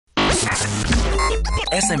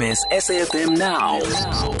SMS SAFM now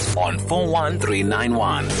on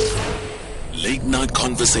 41391. Late Night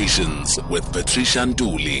Conversations with Patricia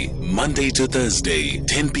Nduli, Monday to Thursday,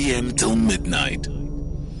 10 p.m. till midnight.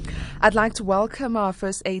 I'd like to welcome our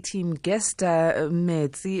first A-team guest,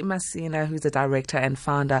 Metse Masina, who's the director and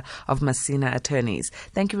founder of Masina Attorneys.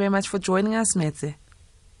 Thank you very much for joining us, Metse.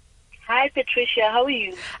 Hi, Patricia. How are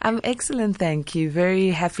you? I'm excellent, thank you. Very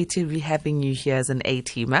happy to be having you here as an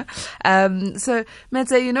A-teamer. So,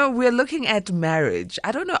 Metse, we're looking at marriage.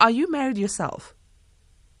 I don't know, are you married yourself?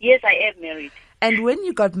 Yes, I am married. And when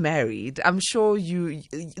you got married, I'm sure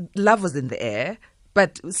love was in the air.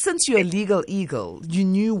 But since you're a legal eagle, you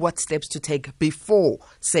knew what steps to take before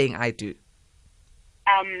saying I do.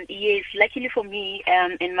 Yes, luckily for me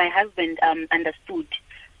and my husband understood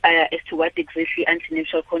as to what exactly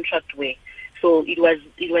ante-nuptial contract were. So it was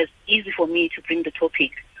easy for me to bring the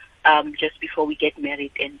topic just before we get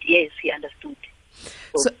married. And yes, he understood.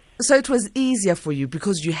 So it was easier for you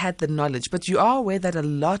because you had the knowledge, but you are aware that a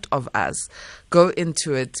lot of us go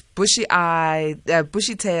into it bushy-tailed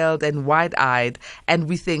and wide-eyed, and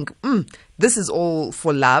we think, this is all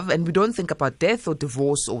for love, and we don't think about death or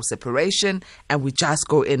divorce or separation, and we just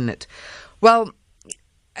go in it. Well,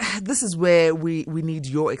 this is where we need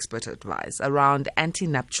your expert advice around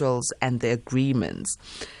ante-nuptials and the agreements.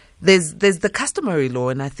 There's the customary law,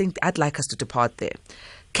 and I think I'd like us to depart there.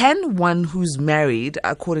 Can one who's married,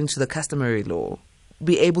 according to the customary law,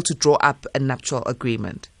 be able to draw up a nuptial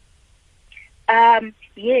agreement?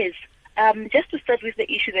 Yes. Just to start with the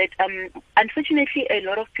issue that, unfortunately, a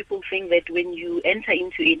lot of people think that when you enter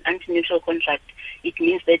into an ante-nuptial contract, it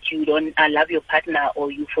means that you don't love your partner or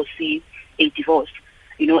you foresee a divorce.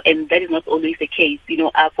 And that is not always the case.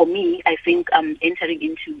 For me, I think entering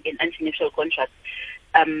into an ante-nuptial contract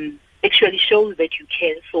actually shows that you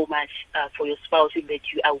care so much for your spouse and that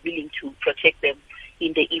you are willing to protect them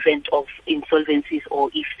in the event of insolvencies or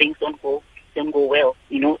if things don't go well.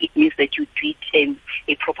 It means that you did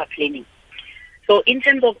a proper planning. So in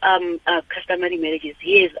terms of customary marriages,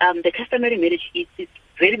 yes, the customary marriage, it's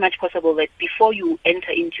very much possible that before you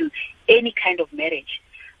enter into any kind of marriage,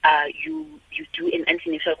 you do an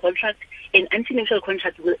ante-nuptial contract. An ante-nuptial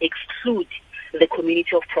contract will exclude the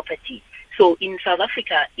community of property. So in South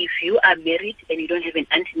Africa, if you are married and you don't have an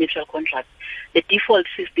ante-nuptial contract, the default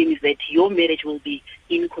system is that your marriage will be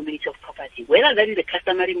in community of property. Whether that is a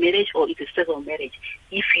customary marriage or it's a civil marriage,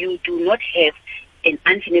 if you do not have an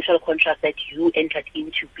ante-nuptial contract that you entered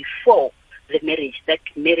into before the marriage, that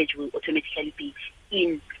marriage will automatically be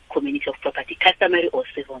in community of property, customary or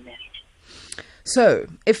civil marriage. So,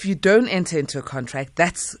 if you don't enter into a contract,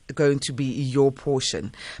 that's going to be your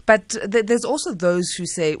portion. But there's also those who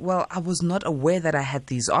say, well, I was not aware that I had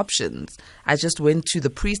these options. I just went to the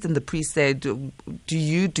priest and the priest said, do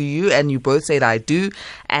you? And you both said, I do.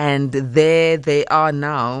 And there they are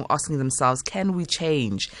now asking themselves, can we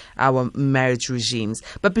change our marriage regimes?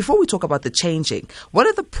 But before we talk about the changing, what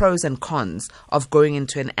are the pros and cons of going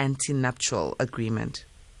into an ante-nuptial agreement?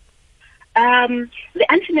 The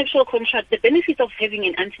ante-nuptial contract, the benefit of having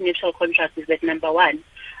an ante-nuptial contract is that, number one,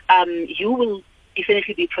 you will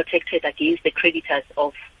definitely be protected against the creditors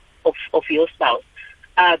of your spouse.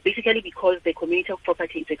 Basically, because the community of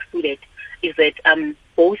property is excluded, is that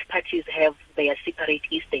both parties have their separate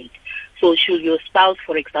estate. So should your spouse,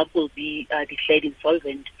 for example, be declared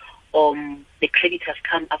insolvent, the creditors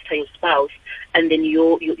come after your spouse, and then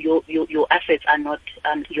your assets are not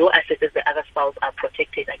your assets as the other spouse are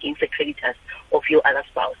protected against the creditors of your other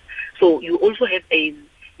spouse. So you also have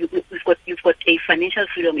you've got a financial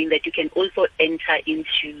freedom in that you can also enter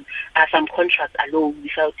into some contracts alone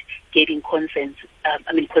without getting consent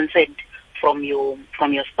from your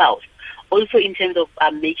spouse. Also, in terms of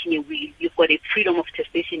making a will, you've got a freedom of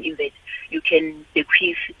testation in that you can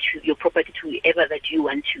bequeath to your property to whoever that you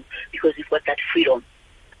want to, because you've got that freedom.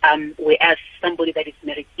 Whereas somebody that is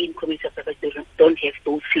married in community of property don't have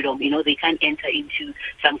those freedom. They can't enter into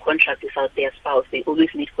some contract without their spouse. They always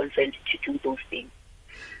need consent to do those things.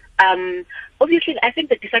 Obviously, I think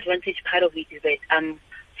the disadvantage part of it is that,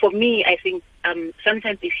 for me, I think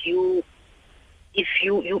sometimes if you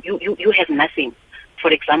have nothing, for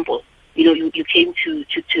example, you came to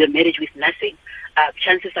the marriage with nothing,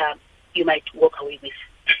 chances are you might walk away with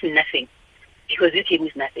nothing because you came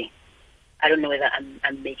with nothing. I don't know whether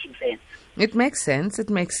I'm making sense. It makes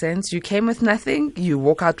sense. You came with nothing, you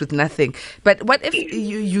walk out with nothing. But what if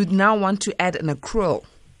you now want to add an accrual?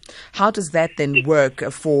 How does that then work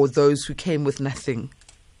for those who came with nothing?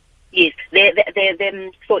 Yes,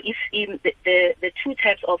 so if in the two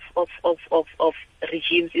types of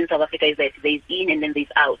regimes in South Africa is that there's in and then there's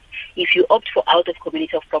out. If you opt for out of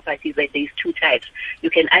community of properties, that there's two types. You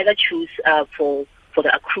can either choose for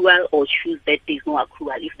the accrual or choose that there's no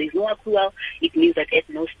accrual. If there's no accrual, it means that at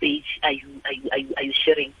no stage are you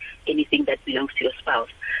sharing anything that belongs to your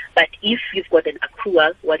spouse. But if you've got an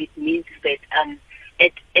accrual, what it means is that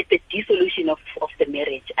at the dissolution of the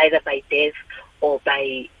marriage, either by death or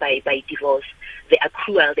by divorce, the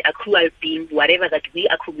accrual being whatever that we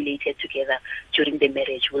accumulated together during the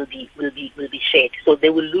marriage will be shared. So they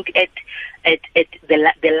will look at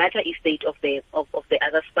the larger estate of the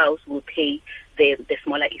other spouse will pay the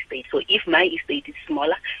smaller estate. So if my estate is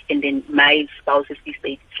smaller and then my spouse's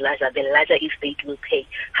estate is larger, the larger estate will pay.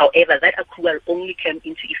 However, that accrual only came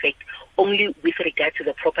into effect only with regard to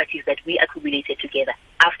the properties that we accumulated together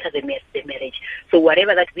after the marriage. So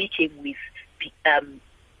whatever that we came with at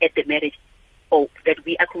the marriage or that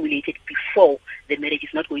we accumulated before the marriage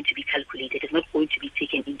is not going to be calculated, is not going to be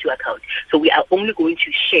taken into account. So we are only going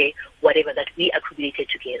to share whatever that we accumulated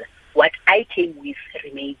together. What I came with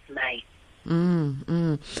remains mine.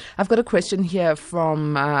 I've got a question here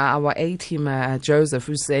from our A-team, Joseph,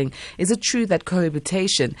 who's saying, is it true that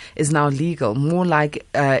cohabitation is now legal, more like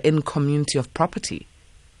in community of property?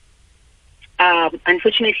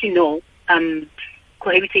 Unfortunately, no.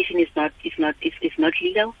 Cohabitation is not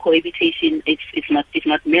legal. Cohabitation it's not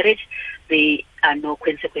marriage. There are no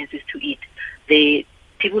consequences to it. The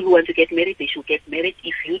people who want to get married, they should get married.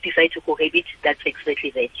 If you decide to cohabit, that's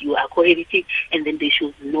exactly that. You are cohabiting, and then there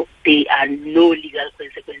are no legal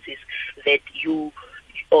consequences that you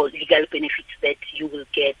or legal benefits that you will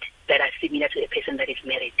get that are similar to a person that is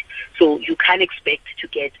married. So you can't expect to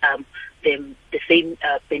get the same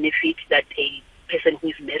benefit that a person who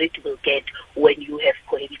is married will get when you have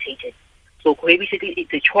cohabitated. So cohabitating is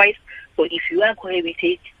a choice. So if you are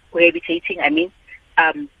cohabitating,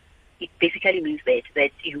 it basically means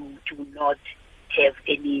that you do not have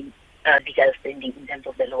any legal standing in terms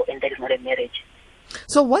of the law, and that is not a marriage.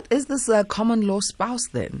 So what is this common law spouse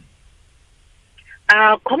then?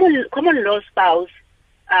 Common law spouse.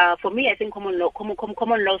 For me, I think common law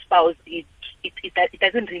spouse. It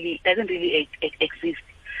doesn't really exist.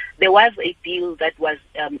 There was a bill that was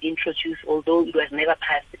introduced, although it was never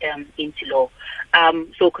passed into law.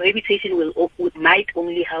 So cohabitation might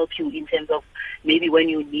only help you in terms of maybe when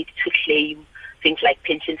you need to claim things like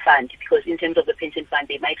pension fund, because in terms of the pension fund,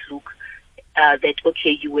 they might look that,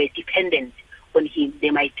 okay, you were dependent on him.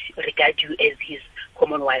 They might regard you as his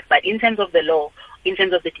common wife. But in terms of the law, in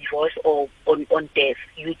terms of the divorce or on death,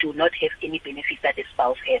 you do not have any benefits that a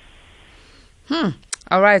spouse has.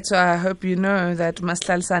 All right, so I hope you know that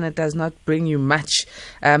Masina does not bring you much.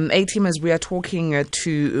 A-team, as we are talking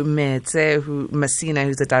to Metse, Masina,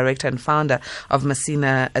 who's the director and founder of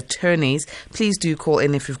Masina Attorneys. Please do call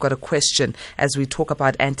in if you've got a question as we talk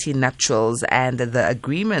about ante-nuptials and the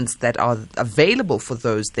agreements that are available for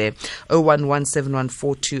those there.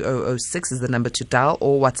 0117142006 is the number to dial,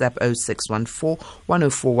 or WhatsApp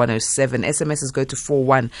 0614104107. SMSs go to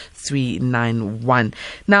 41391.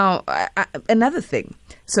 Now, another thing.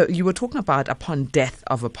 So you were talking about upon death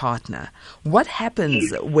of a partner. What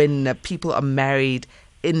happens when people are married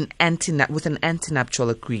with an ante-nuptial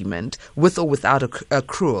agreement, with or without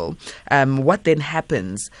accrual? What then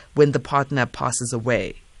happens when the partner passes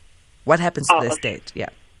away? What happens to the estate? Yeah.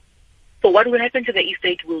 So what will happen to the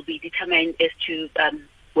estate will be determined as to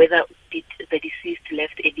whether the deceased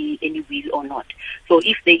left any will or not. So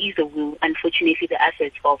if there is a will, unfortunately, the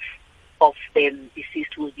assets of the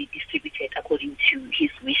deceased will be distributed according to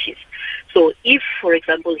his wishes. So if, for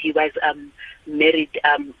example, he was married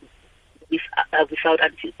with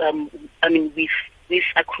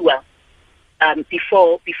accrual,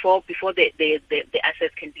 before the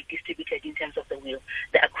assets can be distributed in terms of the will,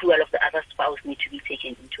 the accrual of the other spouse needs to be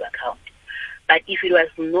taken into account. But if it was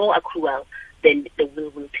no accrual, then the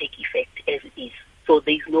will take effect as it is. So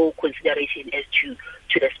there is no consideration as to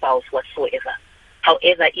the spouse whatsoever.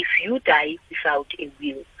 However, if you die without a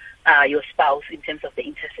will, your spouse, in terms of the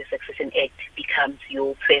Interstate Succession Act, becomes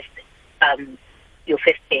your first heir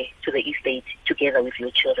to the estate, together with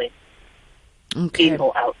your children. Okay. In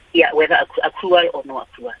or out. Yeah, whether accrual or no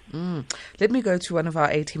accrual. Let me go to one of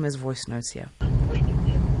our A-teamers' voice notes here.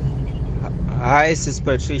 Hi, Sis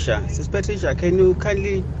Patricia. Sis Patricia, can you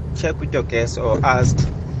kindly check with your guest or ask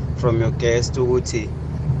from your guest to Uti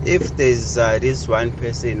if there's this one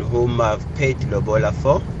person whom I've paid lobola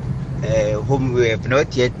for, whom we have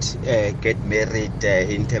not yet get married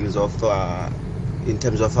in terms of our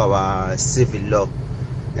civil law.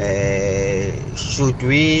 Should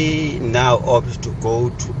we now opt to go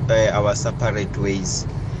to our separate ways,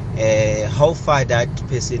 how far that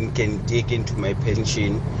person can dig into my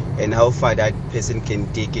pension and how far that person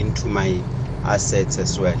can dig into my assets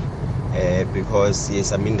as well? Because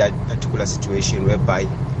yes, I'm in that particular situation whereby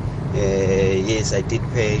yes, I did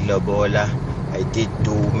pay lobola, I did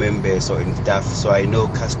do members or stuff, so I know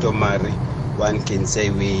customary one can say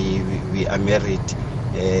we are married,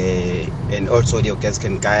 and also the guys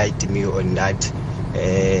can guide me on that.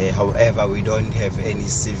 However, we don't have any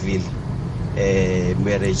civil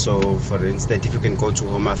marriage. So for instance, if you can go to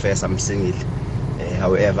Home Affairs, I'm single.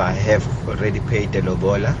 However, I have already paid the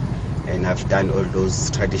lobola and I've done all those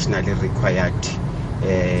traditionally required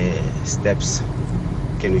steps.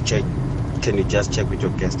 Can you just check with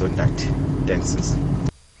your guest on that? Thanks, sis.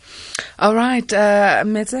 All right,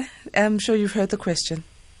 Metse, I'm sure you've heard the question.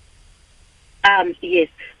 Yes.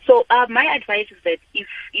 So my advice is that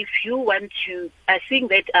if you want to, I think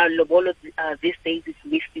that lobolo these days is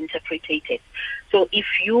misinterpreted. So if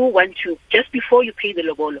you want to, just before you pay the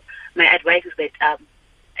lobolo, my advice is that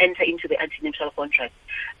enter into the ante-nuptial contract,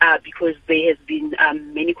 because there has been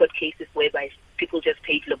many court cases whereby people just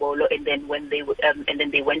paid lobolo and then when they and then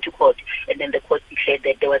they went to court and then the court declared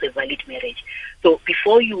that there was a valid marriage. So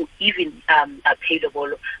before you even pay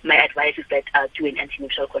lobolo, my advice is that do an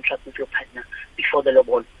ante-nuptial contract with your partner before the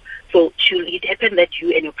lobolo. So should it happen that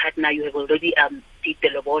you and your partner, you have already did the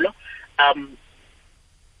lobolo,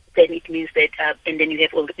 then it means that, and then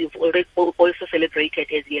you've already also celebrated,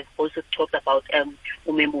 as you have also talked about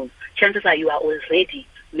umemun. Chances are you are already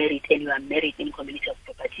married and you are married in community of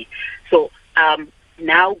property. So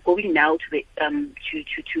now going now to the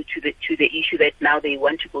to the issue that now they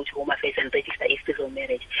want to go to Home Affairs and register a civil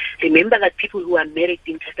marriage. Remember that people who are married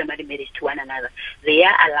in customary marriage to one another, they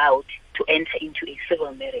are allowed to enter into a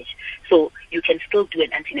civil marriage. So you can still do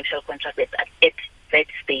an ante-nuptial contract at that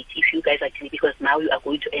stage if you guys agree, because now you are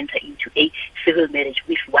going to enter into a civil marriage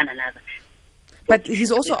with one another. But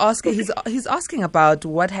he's also asking. He's asking about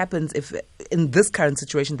what happens if, in this current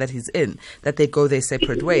situation that he's in, that they go their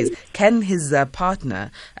separate ways. Can his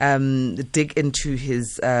partner dig into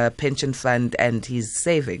his pension fund and his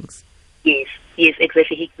savings? Yes,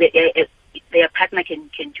 exactly. Their partner can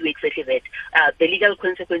do exactly that. The legal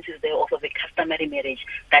consequences thereof of a customary marriage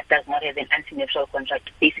that does not have an ante-nuptial contract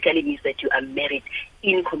basically means that you are married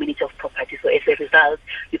in community of property. So as a result,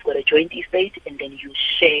 you've got a joint estate, and then you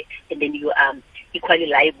share, and then you are equally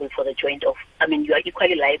liable for the you are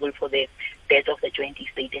equally liable for the debt of the joint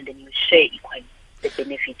estate, and then you share equally the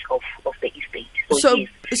benefits of the estate.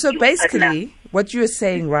 So basically, what you're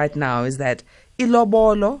saying right now is that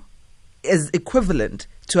ilobolo is equivalent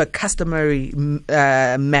to a customary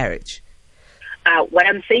marriage. What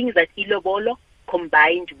I'm saying is that ilobolo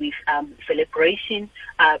combined with celebration,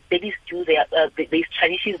 babies do there's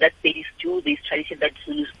traditions that babies do, there's traditions that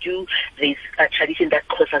Zulus do, there's tradition that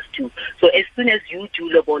Xhosas do. So as soon as you do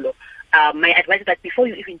lobolo, my advice is that before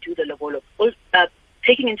you even do the lobolo,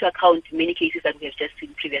 taking into account many cases that we have just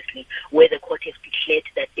seen previously, where the court has declared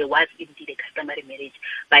that there was indeed a customary marriage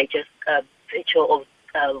by just virtue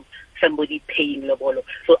of somebody paying lobolo.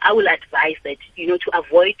 So I will advise that, to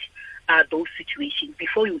avoid those situations,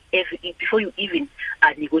 before you even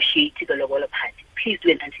negotiate the lobolo part, please do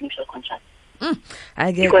an ante-nuptial contract.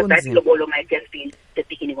 Because that lobolo might just be the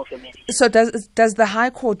beginning of your marriage. So does the High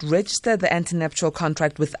Court register the ante-nuptial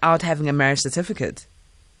contract without having a marriage certificate?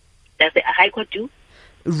 Does the High Court do?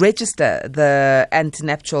 Register the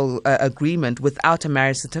ante-nuptial agreement without a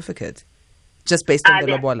marriage certificate, just based on the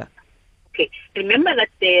lobola? Okay. Remember that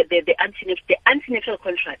the ante-nuptial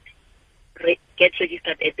contract gets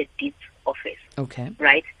registered at the deeds office. Okay.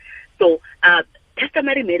 Right? So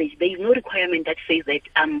customary marriage, there is no requirement that says that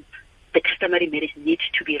the customary marriage needs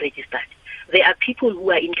to be registered. There are people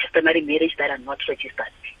who are in customary marriage that are not registered.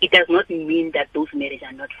 It does not mean that those marriages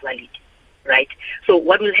are not valid. Right? So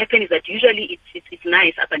what will happen is that usually it's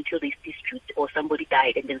nice up until there's dispute or somebody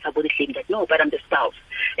died and then somebody claims that, no, but I'm the spouse.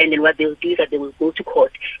 And then what they'll do is that they will go to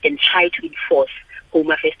court and try to enforce Home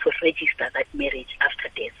Affairs to register that marriage after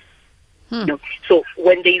death. So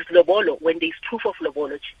when there is lobolo, when there is proof of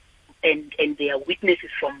lobolo, and there are witnesses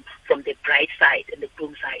from the bride side and the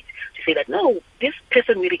groom side to say that, no, this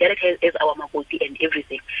person we regard as our makoti and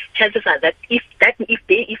everything, chances are that if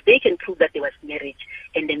they can prove that there was marriage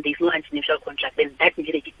and then there's no ante-nuptial contract, then that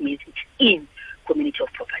marriage, it means it's in community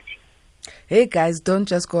of property. Hey, Hey guys, don't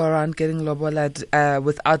just go around getting lobolad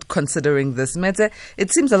without considering this. Metse,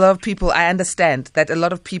 it seems a lot of people, I understand that a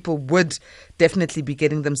lot of people would definitely be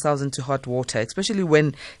getting themselves into hot water, especially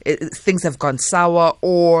when things have gone sour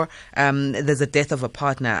or there's a death of a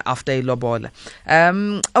partner after a lobola.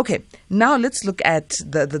 Okay, now let's look at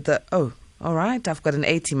the all right, I've got an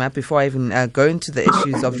A-team up before I even go into the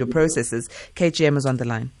issues of your processes. KGM is on the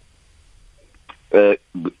line.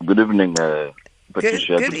 Good evening,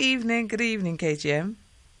 Patricia. Good evening, KGM.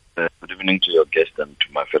 Good evening to your guest and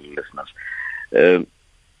to my fellow listeners.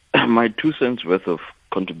 My 2 cents worth of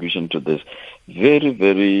contribution to this, very,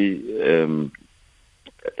 very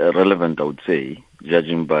relevant, I would say,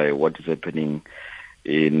 judging by what is happening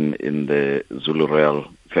in the Zulu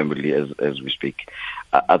royal family as we speak.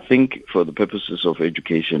 I think for the purposes of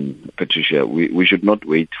education, Patricia, we should not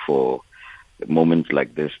wait for moments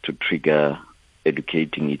like this to trigger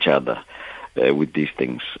educating each other with these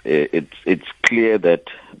things. It's clear that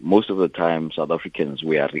most of the time South Africans,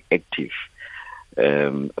 we are reactive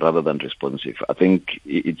rather than responsive. I think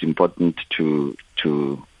it's important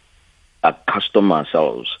to accustom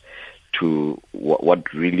ourselves to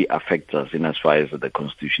what really affects us in as far as the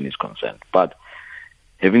Constitution is concerned. But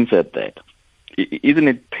having said that, isn't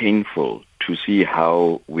it painful to see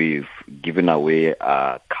how we've given away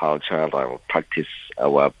our culture, our practice,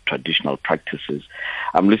 our traditional practices?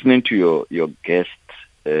 I'm listening to your guest,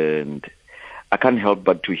 and I can't help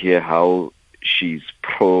but to hear how she's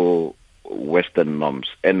pro-Western norms.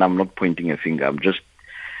 And I'm not pointing a finger. I'm just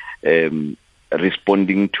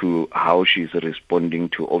responding to how she's responding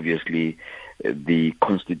to, obviously, the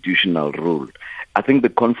constitutional rule. I think the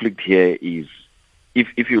conflict here is,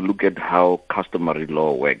 if you look at how customary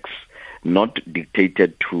law works, not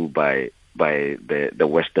dictated to by the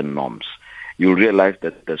Western norms, you realize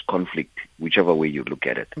that there's conflict whichever way you look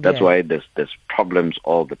at it. That's why there's problems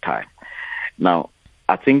all the time. Now,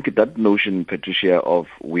 I think that notion, Patricia, of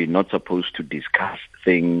we're not supposed to discuss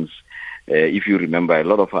things. If you remember, a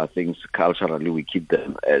lot of our things culturally we keep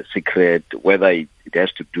them secret, whether it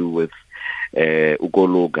has to do with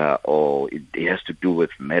ukologa or it has to do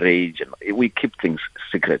with marriage, and we keep things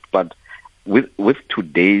secret. But with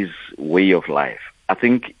today's way of life, I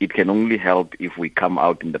think it can only help if we come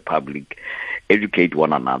out in the public, educate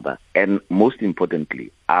one another, and most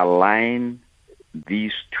importantly, align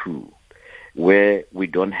these two, where we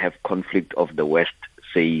don't have conflict of the West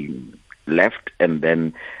saying left and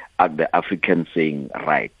then the African saying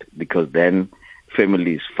right, because then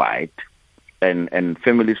families fight. And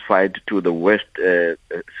families fight to the worst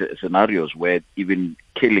scenarios where even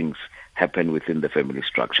killings happen within the family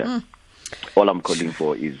structure. All I'm calling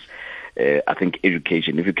for is, I think,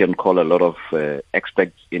 education. If you can call a lot of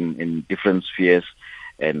experts in different spheres,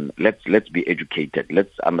 and let's be educated.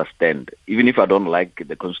 Let's understand. Even if I don't like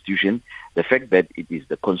the Constitution, the fact that it is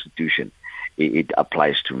the Constitution, it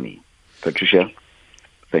applies to me. Patricia?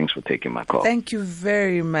 Thanks for taking my call. Thank you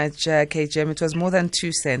very much, KGM. It was more than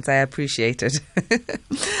 2 cents. I appreciate it.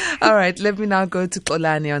 All right, let me now go to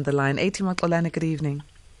Xolani on the line. Atima Xolani, good evening.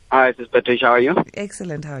 Hi, this is Patricia. How are you?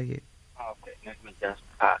 Excellent. How are you? Okay, let me just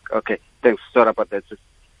park. Okay, thanks. Sorry about that.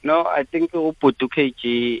 No, I think Uputu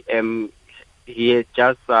KG, he has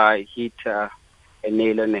just hit a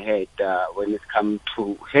nail on the head when it comes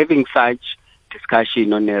to having such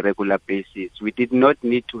discussion on a regular basis. We did not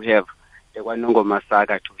need to have the Wanongo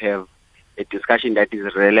Massacre to have a discussion that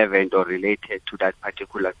is relevant or related to that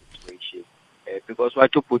particular situation. Because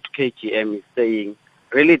what to put KGM is saying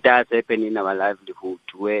really does happen in our livelihood,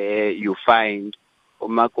 where you find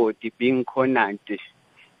Omakoti being cornered,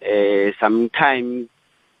 sometimes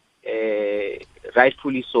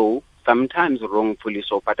rightfully so, sometimes wrongfully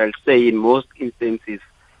so, but I'll say in most instances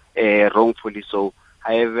wrongfully so.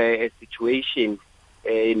 I have a situation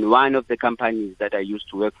in one of the companies that I used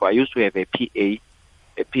to work for. I used to have a PA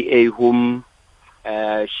whom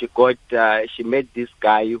she met this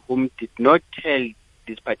guy whom did not tell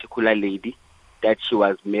this particular lady that she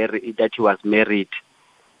was married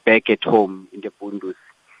back at home in the Pundus.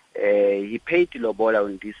 He paid lobola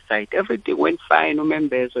on this site. Everything went fine, no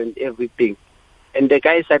members and everything. And the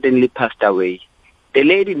guy suddenly passed away. The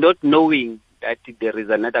lady, not knowing that there is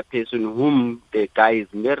another person whom the guy is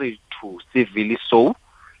married to civilly so,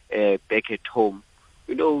 back at home.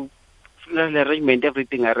 You know, funeral arrangement,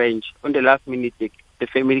 everything arranged. On the last minute, the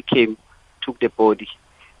family came, took the body.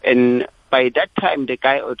 And by that time, the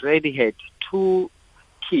guy already had 2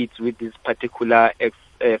 kids with this particular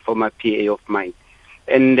former PA of mine.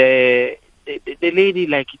 And the lady,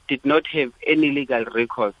 did not have any legal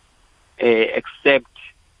records, except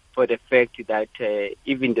for the fact that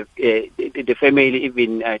even the family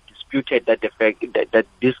even disputed that the fact that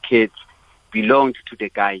these kids belonged to the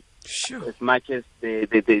guy. Sure. As much as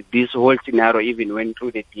this whole scenario even went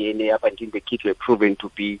through the DNA up until the kids were proven to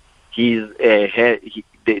be his,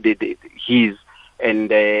 and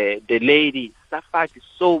the lady suffered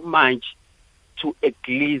so much to at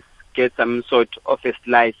least get some sort of a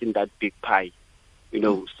slice in that big pie,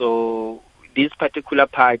 So this particular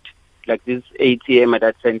part, like this ATM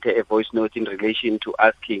that sent a voice note in relation to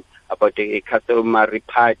asking about the customary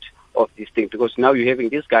part of this thing, because now you're having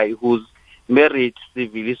this guy who's married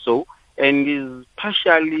civilly so, and is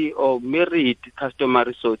partially or married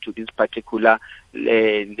customary so to this particular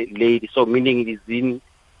lady. So meaning he's in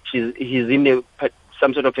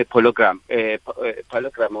some sort of a polygram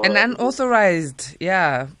or an unauthorized,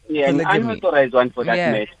 an unauthorized one for that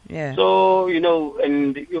matter. Yeah. So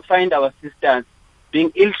and you find our sisters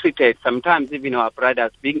being ill-treated, sometimes even our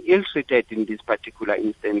brothers being ill-treated in these particular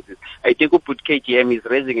instances. I think put KGM is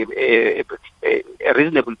raising a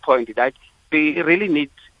reasonable point that we really need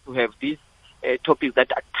to have these topics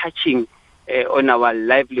that are touching on our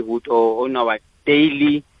livelihood or on our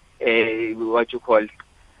daily,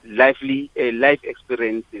 life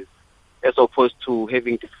experiences, as opposed to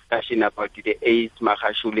having discussion about the AIDS,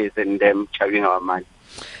 Mahashules, and them charging our money.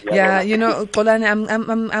 Yeah, Xolani,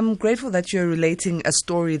 I'm grateful that you're relating a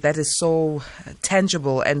story that is so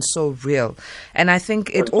tangible and so real. And I think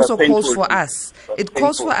it also calls for us. It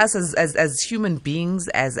calls for us as human beings,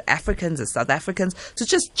 as Africans, as South Africans, to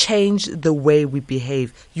just change the way we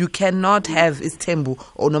behave. You cannot have istembu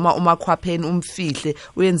or noma umakhwapheni umfihle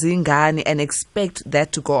uyenze ingane and expect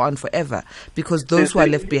that to go on forever, because those who are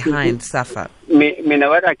left behind suffer.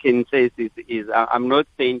 What I can say is I'm not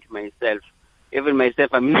saying to myself, even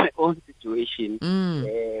myself, I'm in my own situation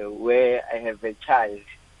where I have a child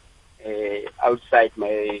outside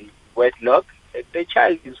my wedlock. The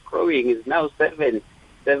child is growing; is now 7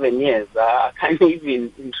 years. I can't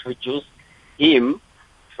even introduce him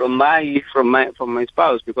from my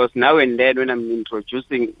spouse, because now and then when I'm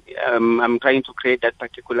introducing, I'm trying to create that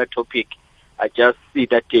particular topic. I just see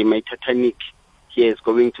that my Titanic here is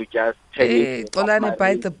going to just tell me. Xolani,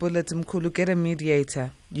 bite the bullet, Mkhulu, get a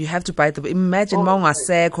mediator. You have to bite the bullet. Imagine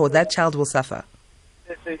Maungaseko, that child will suffer.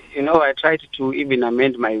 I tried to even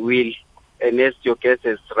amend my will, and as your guest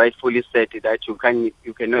has rightfully said, that you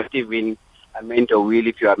cannot even amend a will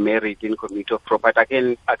if you are married in community of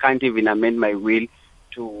property. I can't even amend my will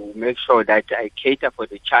to make sure that I cater for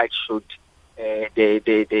the child should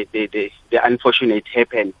the unfortunate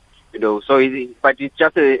happen. But it's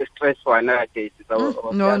just a stress for another day. No,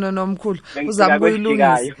 Mkhulu.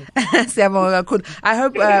 I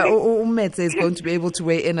hope Metse is going to be able to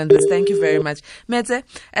weigh in on this. Thank you very much. Metse,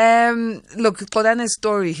 look, Xolani's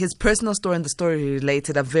story, his personal story and the story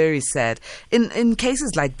related are very sad. In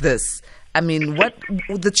cases like this, I mean, what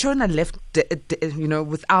the children are left,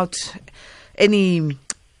 without any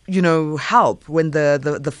help when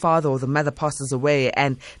the father or the mother passes away,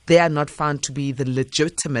 and they are not found to be the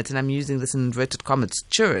legitimate, and I'm using this in inverted commas,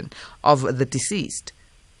 children of the deceased.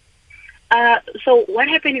 So what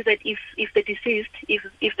happened is that if the deceased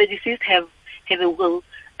have a will,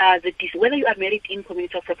 whether you are married in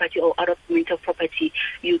community of property or out of community of property,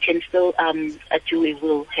 you can still do a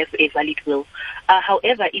will, have a valid will.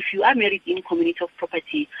 However, if you are married in community of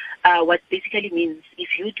property, what basically means,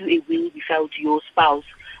 if you do a will without your spouse,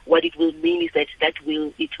 what it will mean is that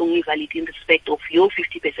will, it's only valid in respect of your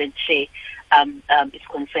 50% share is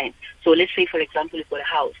concerned. So let's say, for example, you've got a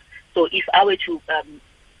house. So if I were to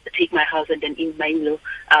take my house and then in my will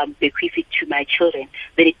bequeath it to my children,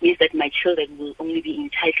 then it means that my children will only be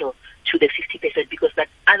entitled to the 50%, because that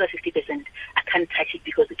other 50% I can't touch it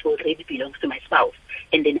because it already belongs to my spouse,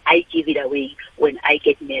 and then I give it away when I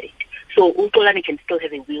get married. So Xolani can still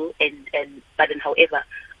have a will, but then however,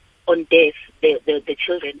 on death, the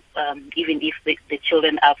children, even if the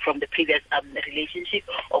children are from the previous relationship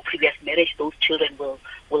or previous marriage, those children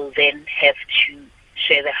will then have to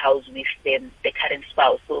share the house with them, the current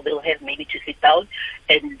spouse. So they'll have maybe to sit down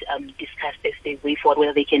and discuss as they way forward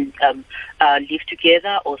whether they can live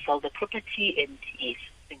together or sell the property, and yes,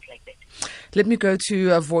 things like that. Let me go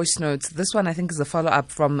to voice notes. This one I think is a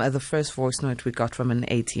follow-up from the first voice note we got from an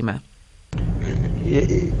A-teamer.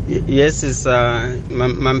 Yes, it's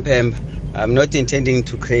Mampem. I'm not intending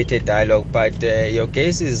to create a dialogue, but your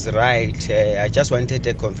case is right. I just wanted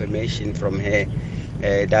a confirmation from her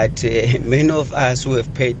that many of us who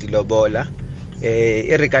have paid lobola,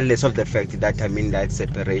 regardless of the fact that I'm in that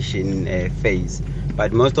separation phase,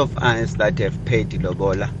 but most of us that have paid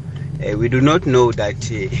lobola, we do not know that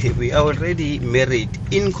we are already married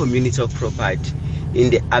in community of property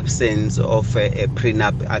in the absence of a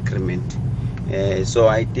prenup agreement. So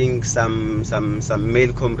I think some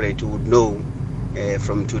male comrade would know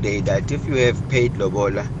from today that if you have paid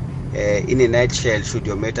lobola, in a nutshell, should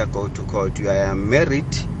your matter go to court, you are married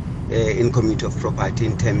in community of property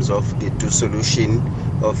in terms of the dissolution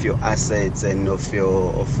of your assets and of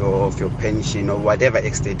your pension or whatever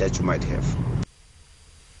estate that you might have.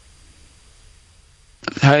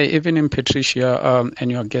 Hi, evening, Patricia,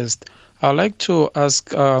 and your guest. I'd like to ask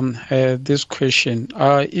this question.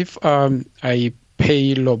 If I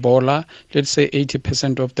pay lobola, let's say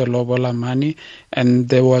 80% of the lobola money, and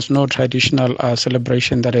there was no traditional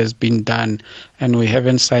celebration that has been done, and we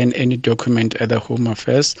haven't signed any document at the Home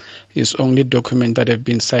Affairs, it's only document that have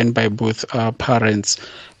been signed by both parents.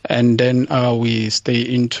 And then we stay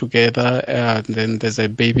in together, then there's a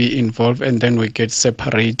baby involved, and then we get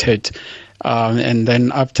separated. And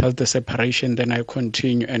then after the separation, then I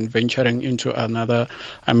continue and venturing into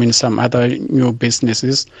some other new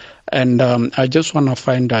businesses. And I just want to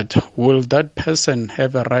find out, will that person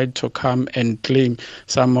have a right to come and claim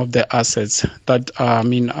some of the assets that,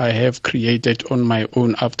 I have created on my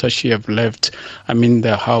own after she have left,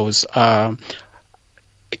 the house?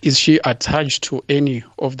 Is she attached to any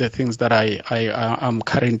of the things that I am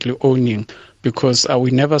currently owning? Because we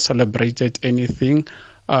never celebrated anything.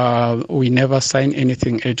 We never signed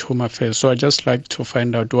anything at Home Affairs. So I just like to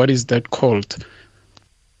find out, what is that called?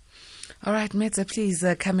 All right, Metse, please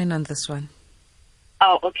come in on this one.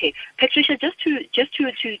 Oh, okay, Patricia. Just to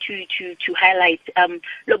highlight,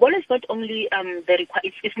 lobola is not only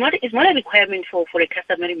it's not a requirement for a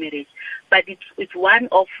customary marriage, but it's one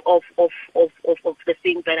of the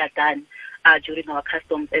things that are done during our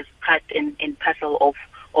customs as part and parcel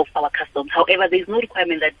of our customs. However, there is no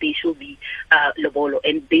requirement that they should be lobolo,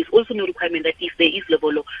 and there is also no requirement that if there is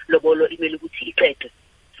lobolo imele ukuthi iqedwe.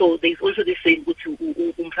 So there is also the same ukuthi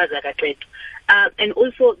umfazi akaqedwe. And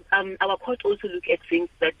also our court also look at things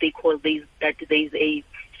that they call that there is a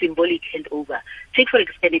symbolic handover. Take for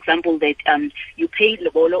an example that you paid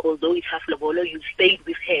lobolo, although it's half lobolo, you stayed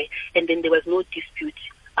with her, and then there was no dispute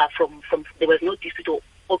there was no dispute or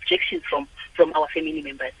objection from our family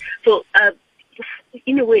members. So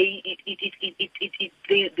in a way,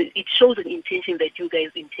 it shows an intention that you guys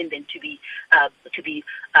intend them to be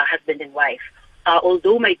husband and wife.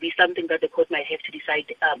 Although might be something that the court might have to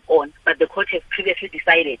decide on, but the court has previously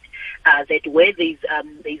decided that where there is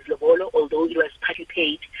lobolo, although it was partly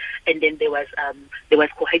paid, and then there was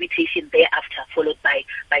cohabitation thereafter, followed by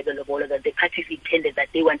the lobolo, that the parties intended that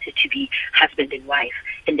they wanted to be husband and wife,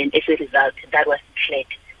 and then as a result, that was declared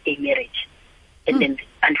a marriage. And then,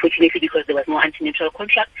 unfortunately, because there was no ante-nuptial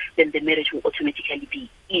contract, then the marriage will automatically be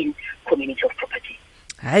in community of property.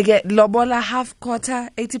 I get lobola half quarter,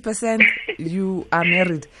 80%, you are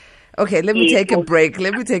married. Okay, let me take a break.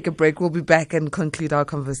 We'll be back and conclude our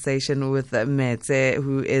conversation with Metse,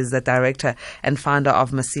 who is the director and founder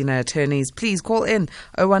of Masina Attorneys. Please call in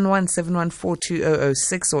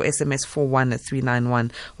 011-714-2006 or SMS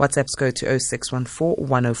 41391. WhatsApps go to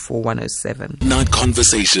 0614-104-107. Night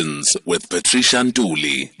Conversations with Patricia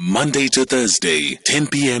Nduli, Monday to Thursday, 10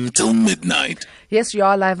 p.m. till midnight. Yes, you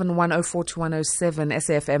are live on 104 to 107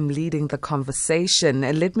 SAFM, leading the conversation.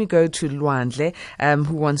 And let me go to Lwandle,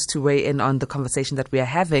 who wants to weigh in on the conversation that we are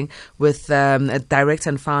having with director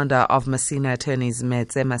and founder of Masina Attorneys,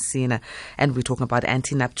 Metse Masina, and we're talking about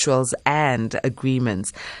ante-nuptials and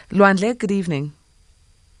agreements. Lwandle, good evening.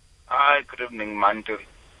 Hi, good evening, Mantu.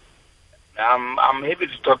 I'm happy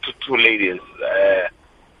to talk to two ladies.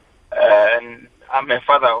 And I'm a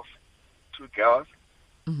father of two girls.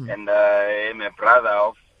 Mm-hmm. And I'm a brother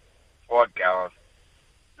of 4 girls.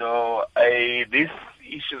 So these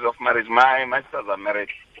issues of marriage, my sons are married,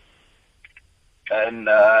 and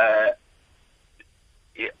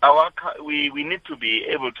we need to be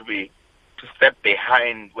able to step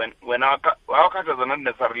behind when our cultures are not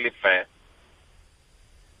necessarily fair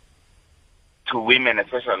to women,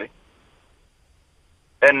 especially.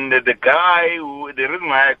 And the reason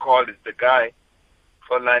why I called is the guy,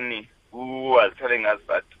 Folani, who was telling us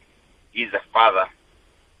that he's a father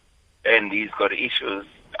and he's got issues.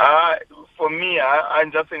 For me,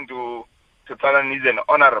 I'm just saying to Talan, he's an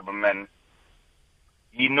honorable man.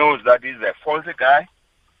 He knows that he's a faulty guy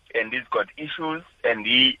and he's got issues and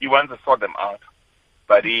he wants to sort them out.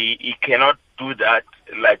 But he cannot do that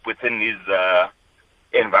like within his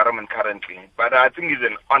environment currently. But I think he's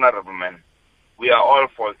an honorable man. We are all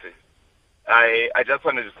faulty. I just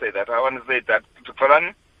wanted to say that. I want to say that to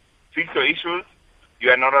Talan, fix your issues.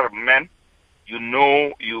 You are not a man. You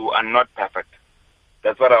know you are not perfect.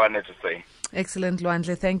 That's what I wanted to say. Excellent,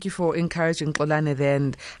 Lwandle. Thank you for encouraging Xolani there.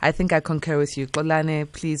 And I think I concur with you.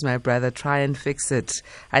 Xolani, please, my brother, try and fix it.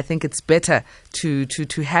 I think it's better to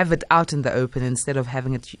have it out in the open instead of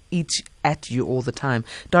having it eat at you all the time.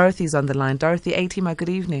 Dorothy's on the line. Dorothy, ATMA, good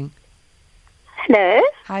evening. Hello.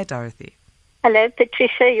 Hi, Dorothy. Hello,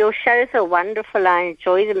 Patricia. Your shows are wonderful. I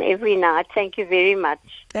enjoy them every night. Thank you very much.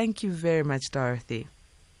 Thank you very much, Dorothy.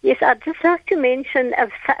 Yes, I'd just like to mention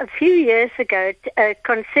a few years ago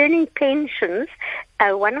concerning pensions,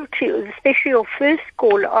 one or two, especially your first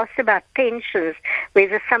call, asked about pensions,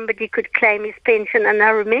 whether somebody could claim his pension. And I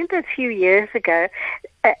remember a few years ago,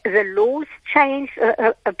 the laws changed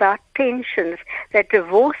about pensions, that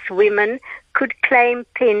divorced women could claim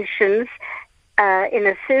pensions in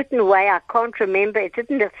a certain way. I can't remember. It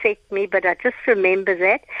didn't affect me, but I just remember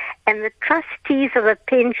that. And the trustees of a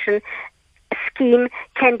pension scheme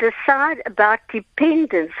can decide about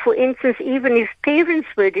dependents. For instance, even if parents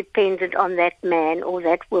were dependent on that man or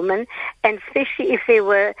that woman, and especially if there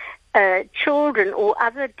were children or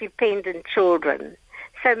other dependent children.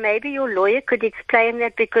 So maybe your lawyer could explain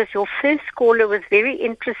that, because your first caller was very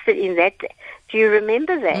interested in that. Do you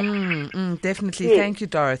remember that? Definitely. Yes. Thank you,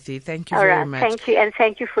 Dorothy. Thank you All very right. much. Thank you. And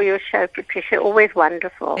thank you for your show, Patricia. Always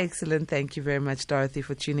wonderful. Excellent. Thank you very much, Dorothy,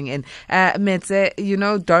 for tuning in. Metse,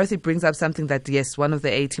 Dorothy brings up something that, yes, one of the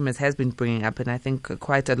A-teamers has been bringing up, and I think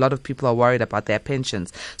quite a lot of people are worried about their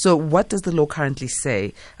pensions. So what does the law currently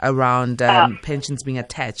say around pensions being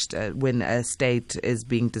attached when a state is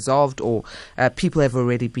being dissolved or people have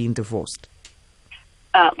already been divorced?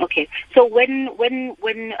 Okay. So when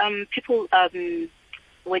people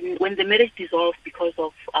when the marriage dissolves because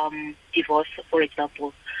of divorce, for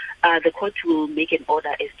example, the court will make an order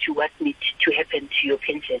as to what needs to happen to your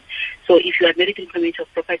pension. So if you are married in community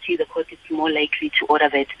of property, the court is more likely to order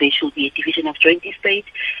that there should be a division of joint estate.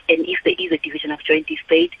 And if there is a division of joint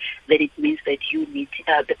estate, then it means that you need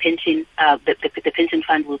the pension. The pension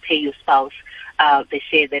fund will pay your spouse the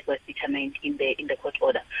share that was determined in the court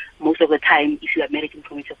order. Most of the time, if you are married in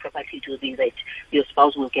community of property, it will be that your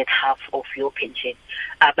spouse will get half of your pension.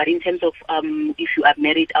 But in terms of if you are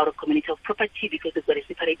married out of community of property, because they've got a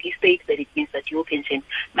separate estate, then it means that your pension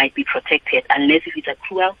might be protected, unless if it's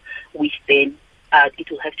accrual, which then it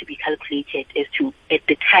will have to be calculated as to, at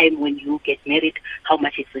the time when you get married, how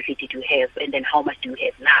much exactly did you have, and then how much do you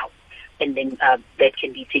have now. And then that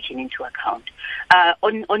can be taken into account.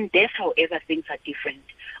 On death, however, things are different.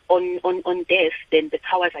 On death, then the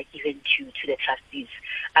powers are given to the trustees.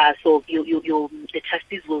 So the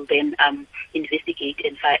trustees will then investigate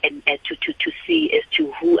and to see as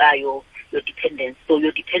to who are your dependents. So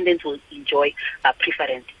your dependents will enjoy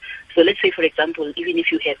preference. So let's say, for example, even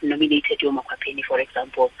if you have nominated your makwapeni, for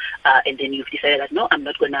example, and then you've decided that, no, I'm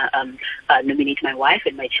not going to nominate my wife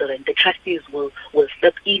and my children, the trustees will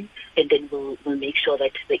step in and then will make sure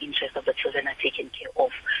that the interests of the children are taken care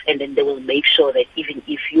of. And then they will make sure that even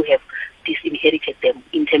if you have disinherited them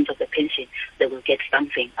in terms of the pension, they will get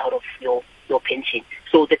something out of your pension.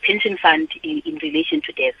 So the pension fund in relation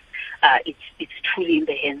to death, it's truly in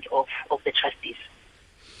the hands of the trustees.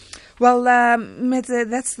 Well, Metse,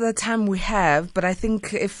 that's the time we have, but I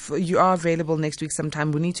think if you are available next week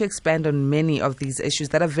sometime, we need to expand on many of these issues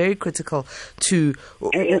that are very critical to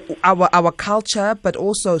our culture, but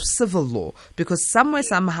also civil law, because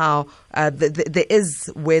somehow, there is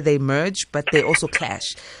where they merge, but they also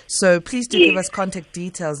clash. So please do give us contact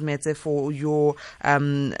details, Metse, for your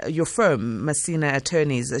firm, Masina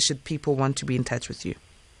Attorneys, should people want to be in touch with you.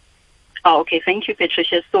 Oh, okay. Thank you,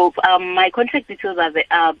 Patricia. So my contact details are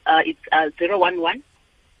it's 011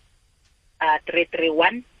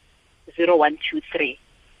 331 0123,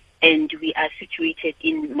 and we are situated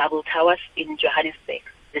in Marble Towers in Johannesburg,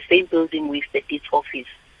 the same building with the deeds office.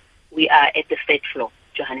 We are at the third floor,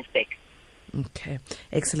 Johannesburg. Okay,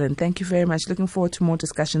 excellent. Thank you very much. Looking forward to more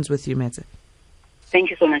discussions with you, Metse.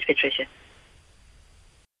 Thank you so much, Patricia.